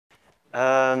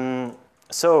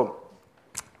So,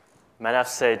 Manav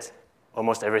said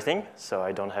almost everything, so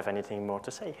I don't have anything more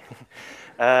to say.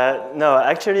 No,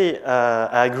 actually,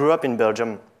 I grew up in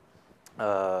Belgium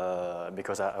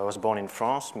because I was born in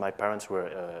France. My parents were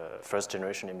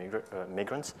first-generation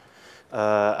immigrants.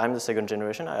 I'm the second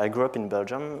generation. I grew up in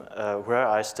Belgium, where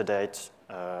I studied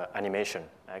animation,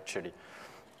 actually.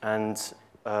 And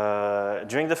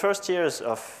during the first years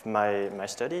of my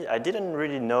study, I didn't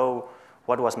really know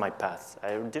what was my path.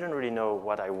 I didn't really know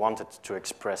what I wanted to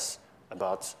express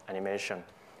about animation.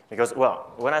 Because,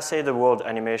 well, when I say the word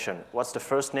animation, what's the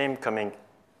first name coming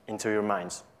into your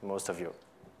minds, most of you?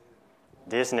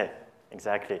 Disney,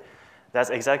 exactly. That's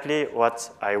exactly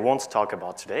what I won't talk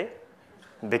about today,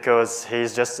 because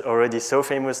he's just already so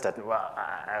famous that, well,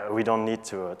 we don't need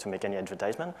to make any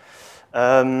advertisement.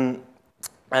 And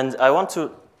I want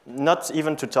to not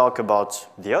even to talk about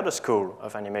the other school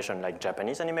of animation, like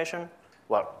Japanese animation.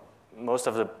 Well, most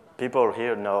of the people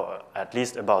here know at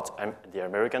least about the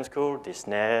American school,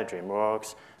 Disney,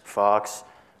 DreamWorks, Fox,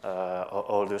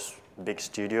 all those big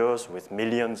studios with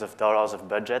millions of dollars of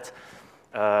budget.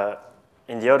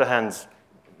 In the other hand,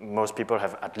 most people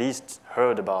have at least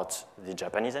heard about the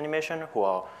Japanese animation, who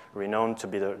are renowned to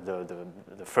be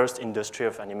the first industry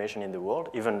of animation in the world,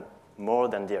 even more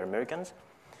than the Americans.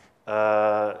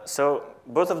 So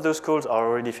both of those schools are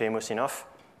already famous enough.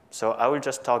 So I will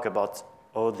just talk about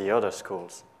all the other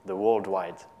schools, the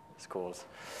worldwide schools.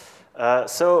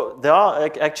 So there are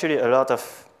actually a lot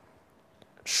of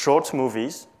short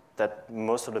movies that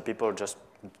most of the people just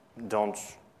don't,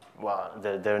 well,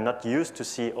 they're not used to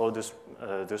see all those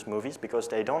movies because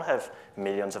they don't have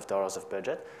millions of dollars of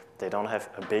budget. They don't have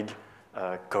a big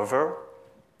cover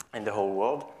in the whole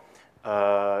world.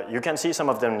 You can see some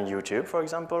of them on YouTube, for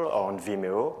example, or on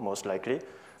Vimeo, most likely.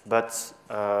 But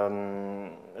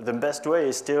the best way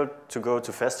is still to go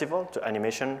to festivals, to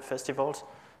animation festivals,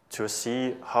 to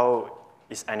see how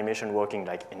is animation working,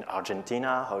 like in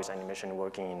Argentina, how is animation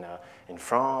working in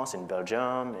France, in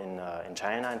Belgium, in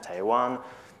China, in Taiwan,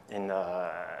 in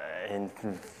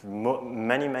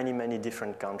many, many, many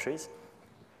different countries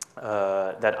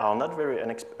that are not very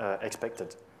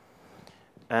expected.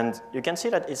 And you can see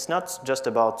that it's not just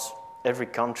about every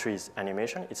country's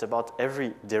animation, it's about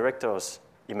every director's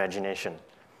imagination.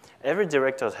 Every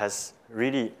director has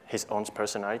really his own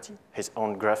personality, his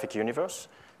own graphic universe,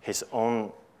 his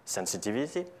own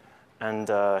sensitivity, and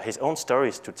his own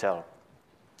stories to tell.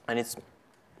 And it's,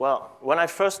 well, when I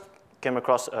first came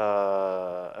across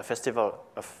a festival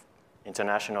of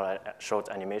international short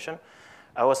animation,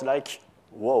 I was like,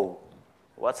 whoa,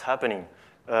 what's happening?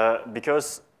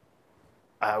 Because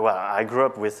well, I grew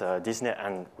up with Disney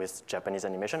and with Japanese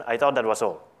animation. I thought that was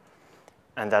all.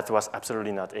 And that was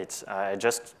absolutely not it. I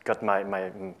just got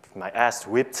my ass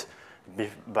whipped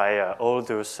by all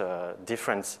those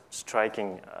different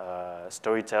striking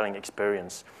storytelling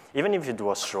experience. Even if it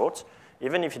was short,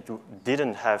 even if it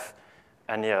didn't have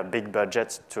any big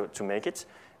budget to make it,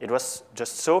 it was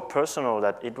just so personal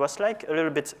that it was like a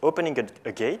little bit opening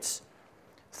a gate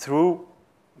through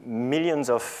millions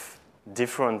of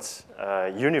different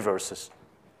universes.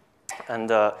 And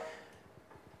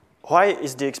why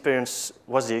was the experience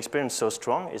so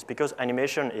strong? Is because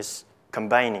animation is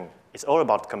combining. It's all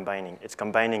about combining. It's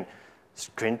combining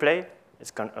screenplay,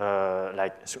 it's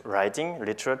like writing,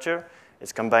 literature.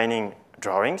 It's combining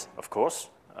drawings, of course,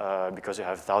 because you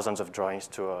have thousands of drawings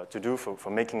to do for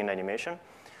making an animation.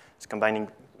 It's combining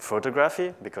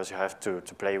photography, because you have to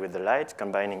play with the light,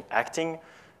 combining acting,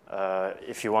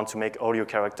 if you want to make all your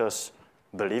characters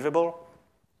believable.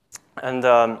 And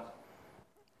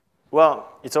well,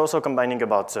 it's also combining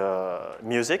about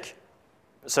music.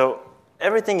 So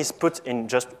everything is put in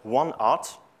just one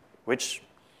art, which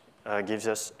gives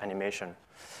us animation.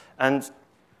 And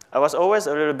I was always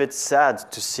a little bit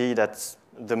sad to see that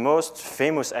the most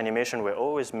famous animation were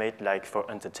always made like for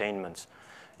entertainment.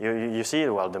 You see,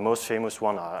 well, the most famous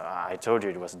one, I told you,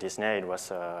 it was Disney, it was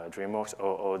DreamWorks,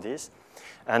 all this.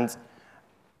 And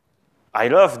I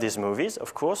love these movies,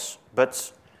 of course,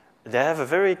 but they have a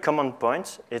very common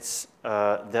point. It's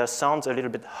their sounds a little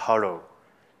bit hollow.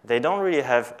 They don't really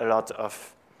have a lot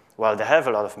of, well, they have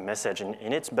a lot of message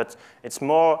in it, but it's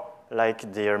more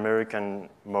like the American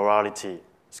morality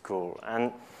school.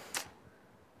 And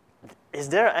is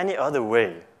there any other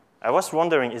way? I was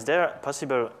wondering, is there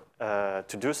possible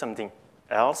to do something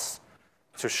else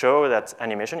to show that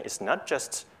animation is not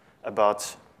just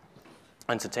about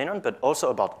entertainment, but also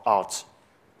about art?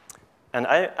 And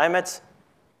I met,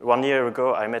 1 year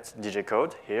ago, I met DJ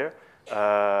Code here,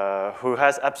 who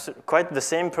has quite the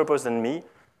same purpose than me,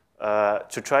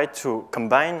 to try to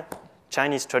combine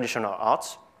Chinese traditional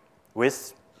arts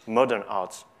with modern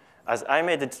art. As I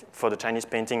made it for the Chinese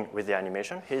painting with the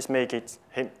animation, he's making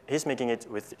it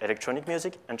with electronic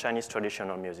music and Chinese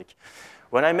traditional music.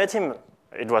 When I met him,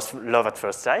 it was love at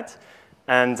first sight,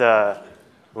 and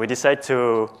we decided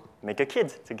to make a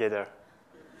kid together.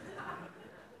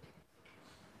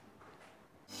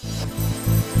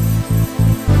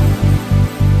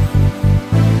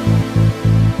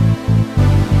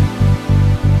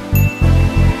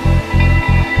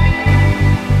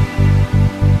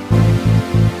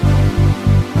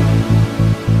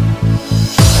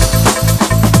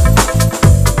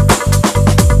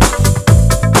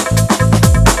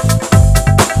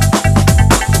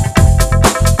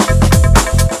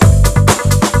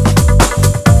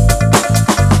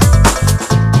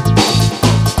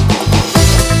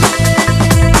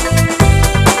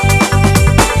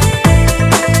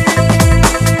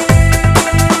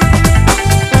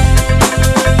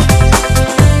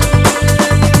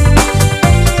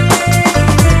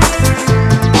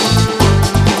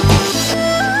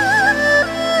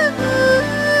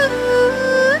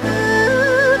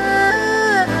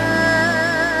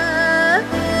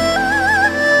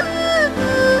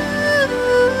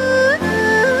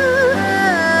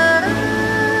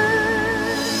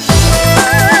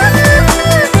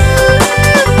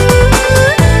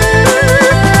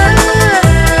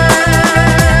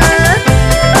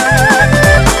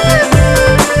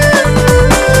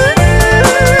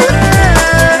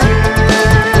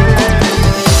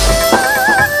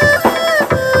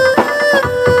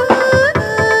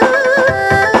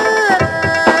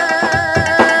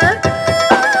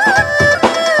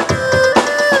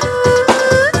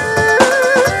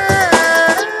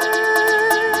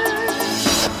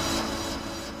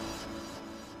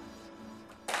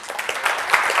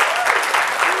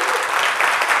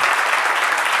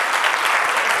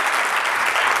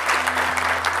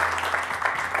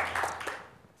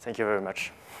 Thank you very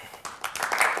much.